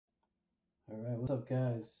All right, what's up,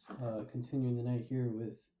 guys? Continuing the night here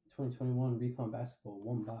with 2021 Recon Basketball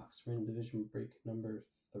one box random division break number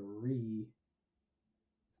 3.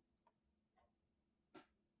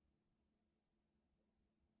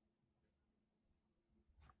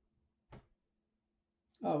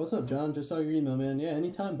 Oh, what's up, John? Just saw your email, man. Yeah,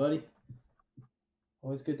 anytime, buddy.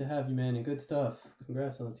 Always good to have you, man, and good stuff.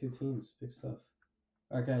 Congrats on the 2 teams, big stuff.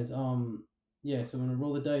 All right, guys. Yeah. So we're gonna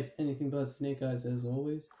roll the dice. Anything but snake eyes, as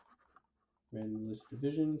always. Random list of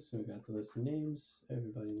divisions. So we got the list of names.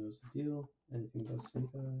 Everybody knows the deal. Anything but snake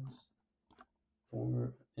eyes.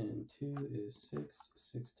 4 and 2 is 6.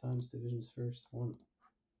 6 times divisions first. 1,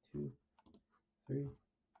 2, 3,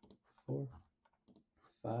 4,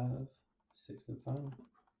 5, 6 and final.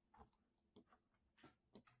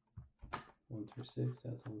 1 through 6,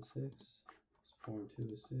 that's on 6. 4 and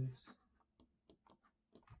 2 is 6.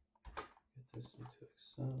 Get this into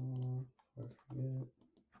Excel before I forget.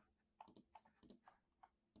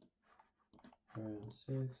 Around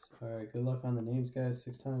 6. Alright, good luck on the names, guys.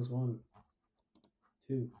 6 times 1,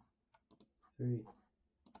 2, 3,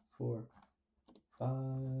 4,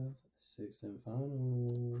 5, 6 and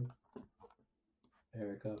final.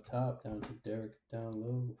 Eric up top, down to Derek down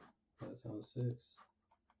low. That's on 6.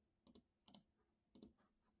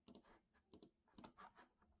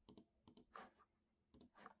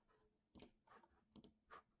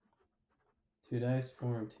 Two dice,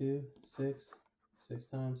 4 and 2, 6. 6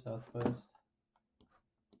 times, southwest.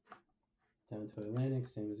 Down to Atlantic,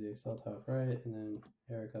 same as the Excel top right. And then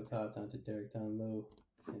Eric up top, down to Derek down low,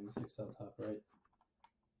 same as the Excel top right.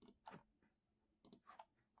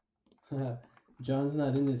 John's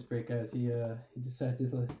not in this break, guys. He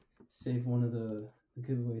decided to save one of the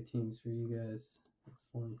giveaway teams for you guys. That's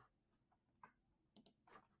funny.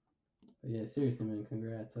 But yeah, seriously, man,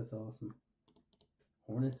 congrats. That's awesome.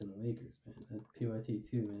 Hornets and Lakers, man. That PYT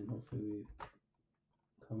too, man. Hopefully we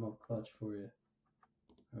come up clutch for you.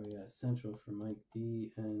 Oh yeah, Central for Mike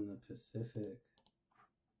D and the Pacific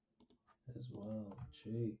as well.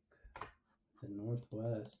 Jake, the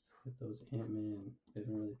Northwest with those Ant-Man. They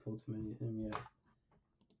haven't really pulled too many of him yet.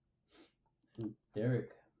 And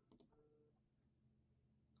Derek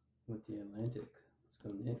with the Atlantic. Let's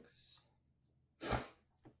go Knicks.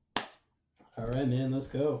 All right, man. Let's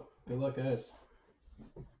go. Good luck, guys.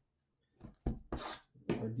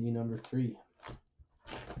 RD number 3.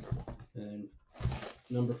 And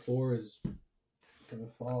number 4 is gonna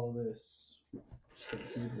follow this. Just gonna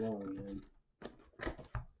keep rolling, man.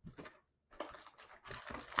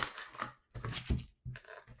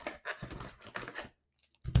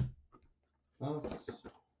 Oops.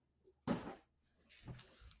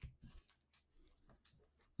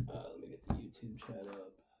 Let me get the YouTube chat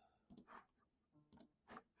up.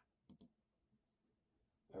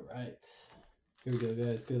 All right. Here we go,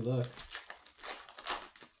 guys. Good luck.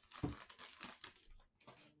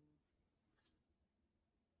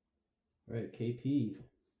 All right, KP.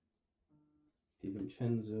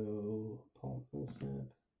 DiVincenzo, Paul Millsap,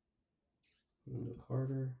 Wendell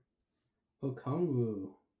Carter,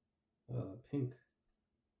 Okongwu, pink,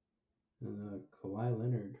 and Kawhi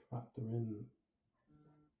Leonard, rock the rim.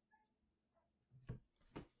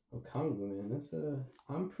 Okongwu, man, that's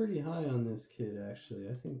I'm pretty high on this kid actually.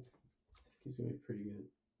 I think he's gonna be pretty good.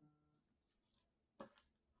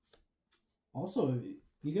 Also,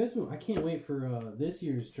 you guys, I can't wait for this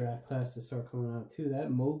year's draft class to start coming out too.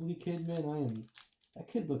 That Mobley kid, man, that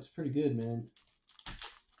kid looks pretty good, man.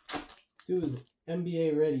 Dude was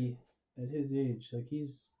NBA ready at his age. Like,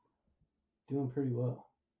 he's doing pretty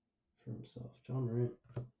well for himself. John Morant.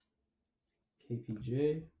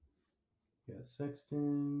 KPJ. You got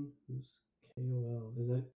Sexton. Who's KOL? Is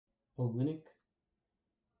that Olynyk?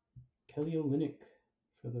 Kelly Olynyk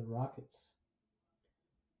for the Rockets.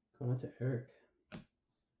 Going out to Eric.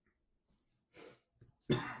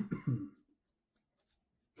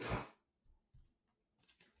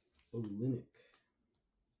 Olynyk.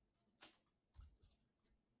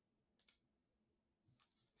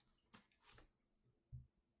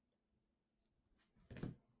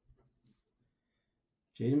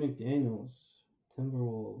 Jaden McDaniels,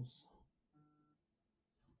 Timberwolves.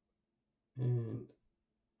 And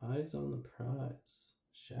Eyes on the Prize.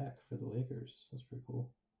 Shaq for the Lakers. That's pretty cool.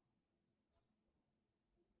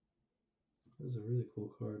 This is a really cool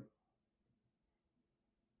card.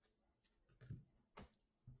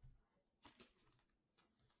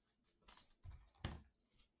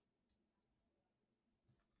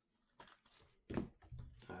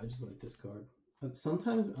 I just like this card.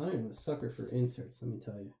 Sometimes I am a sucker for inserts, let me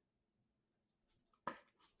tell you.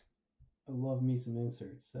 I love me some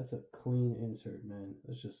inserts. That's a clean insert, man.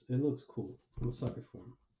 That's just, it looks cool. I'm a sucker for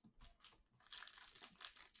them.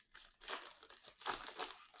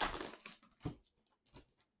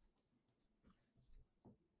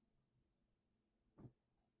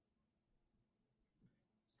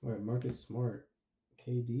 right, Marcus Smart,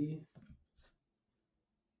 KD,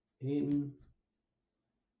 Ayton,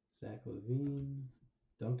 Zach Levine,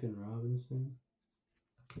 Duncan Robinson,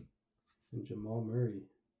 and Jamal Murray.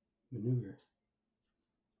 Maneuver.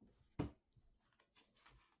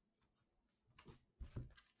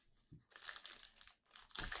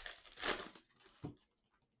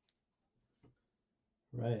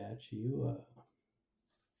 Right, Achiuwa.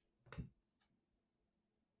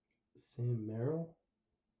 Sam Merrill.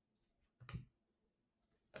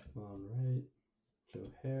 On right.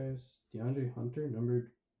 Joe Harris. DeAndre Hunter,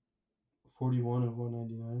 numbered 41 of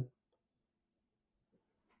 199.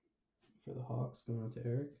 For the Hawks, going out to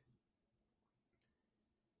Eric.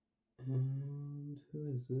 And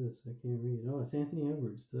who is this? I can't read. Oh, it's Anthony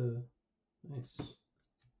Edwards. Nice.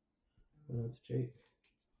 Going out to Jake.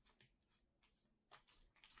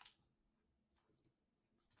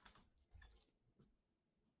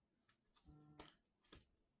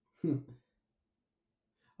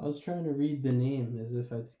 I was trying to read the name as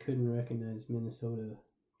if I couldn't recognize Minnesota.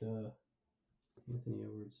 Duh. Anthony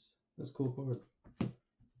Edwards. That's a cool card.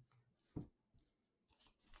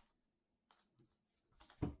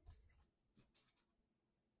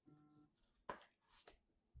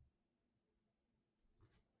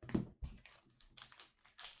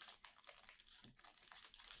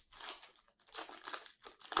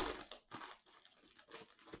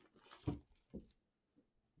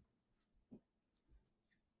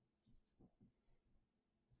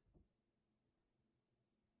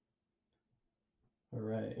 All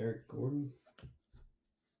right, Eric Gordon,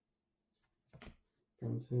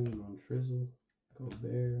 Brunson, Montrizzle,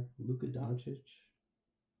 Gobert, Luka Doncic,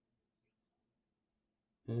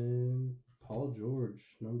 and Paul George,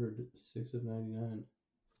 numbered 6 of 99.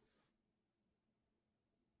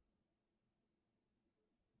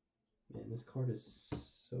 Man, this card is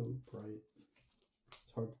so bright.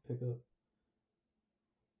 It's hard to pick up.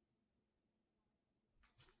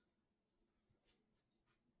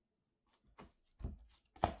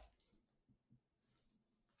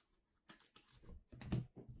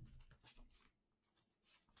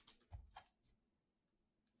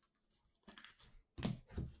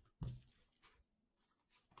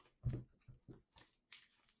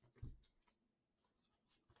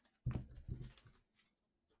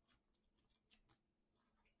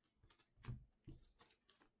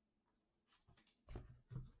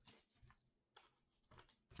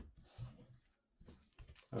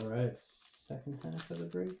 All right, second half of the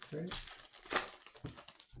break, right?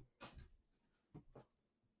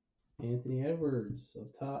 Anthony Edwards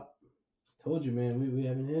up top. Told you, man, we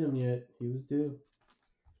haven't hit him yet. He was due.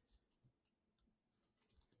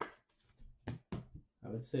 I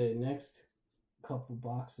would say next couple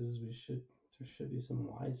boxes there should be some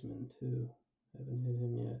Wiseman too. Haven't hit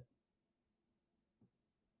him yet.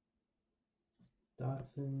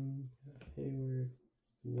 Dotson, Hayward,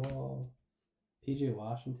 Wall, PJ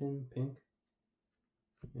Washington, pink,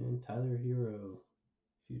 and Tyler Hero,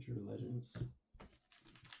 future legends.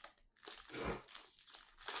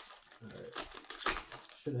 Alright.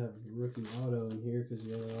 Should have rookie auto in here because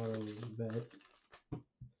the other auto was a vet.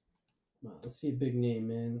 Well, let's see a big name,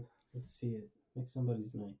 man. Let's see it. Make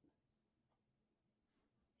somebody's night.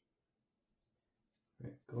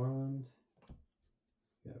 Alright, Garland.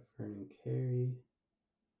 Got Vernon Carey.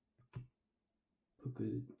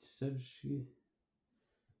 Pukasevsky.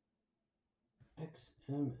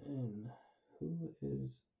 XMN. Who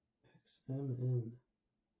is XMN?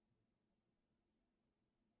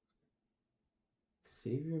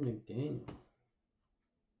 Xavier McDaniel.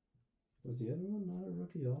 Was the other one not a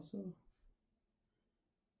rookie also?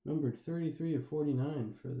 Numbered 33 of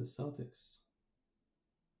 49 for the Celtics.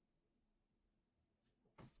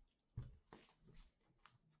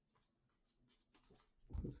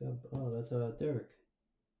 Who's got, oh, that's Derek.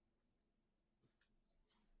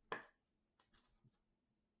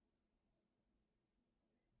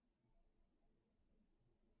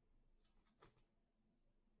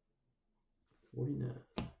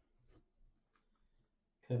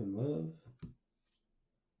 Kevin Love.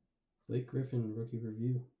 Blake Griffin, rookie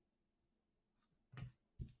review.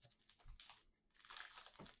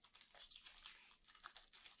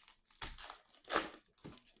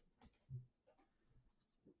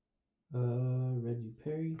 Reggie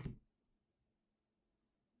Perry.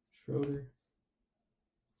 Schroeder.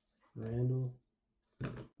 Randall.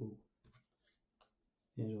 Ooh.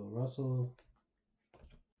 Angelo Russell.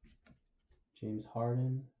 James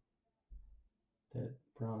Harden. That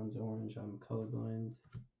bronze orange, I'm colorblind.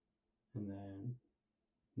 And then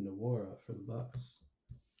Nawara for the Bucks.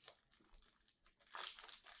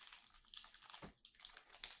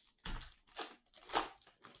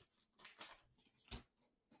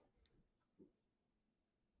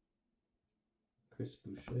 Chris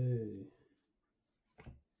Boucher,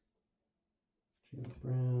 Jim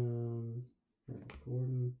Brown, Eric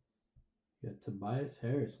Gordon. You got Tobias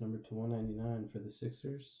Harris, number to 199 for the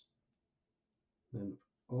Sixers. Then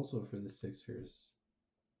also for the Sixers,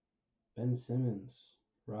 Ben Simmons,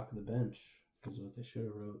 rock the bench is what they should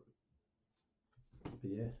have wrote. But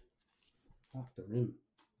yeah, rock the rim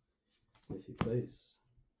if he plays.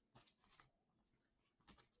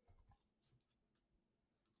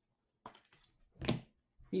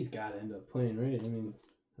 He's got to end up playing, right? I mean,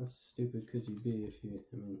 how stupid could you be if you,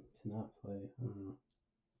 to not play? I don't know.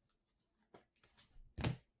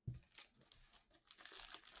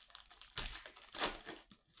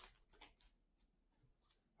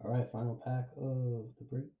 All right, final pack of the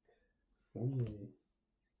break. Fournier,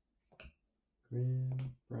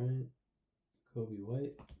 Graham, Bryant, Kobe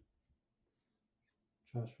White,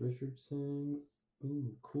 Josh Richardson.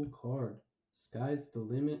 Ooh, cool card. Sky's the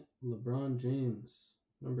limit. LeBron James,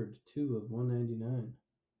 number 2 of 199.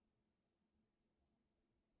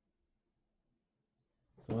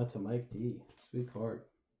 Going to Mike D. Sweet card.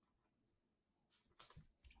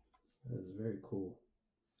 That is very cool.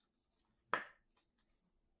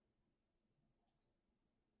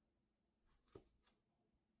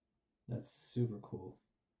 That's super cool.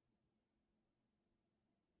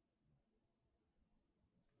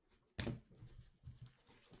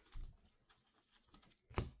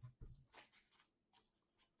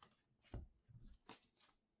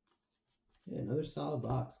 Yeah, another solid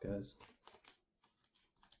box, guys.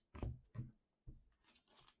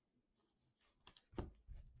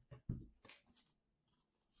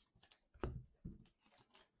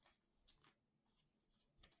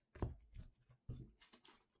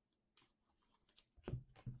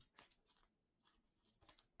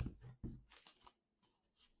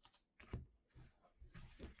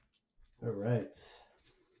 All right.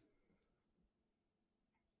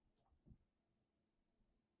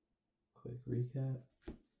 Quick recap.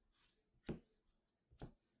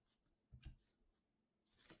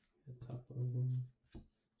 Top loading.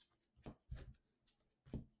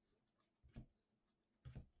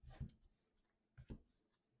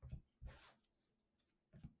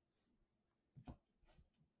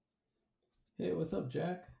 Hey, what's up,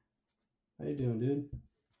 Jack? How you doing, dude?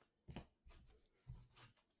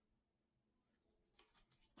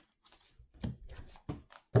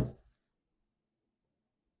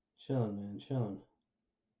 Chilling, man, chilling.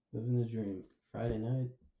 Living the dream. Friday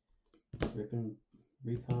night, ripping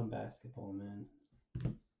Recon basketball, man. It's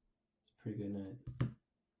a pretty good night.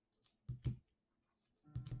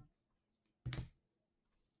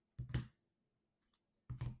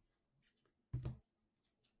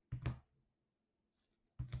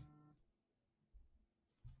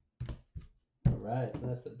 All right,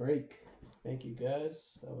 that's the break. Thank you,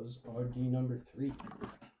 guys. That was RD number 3.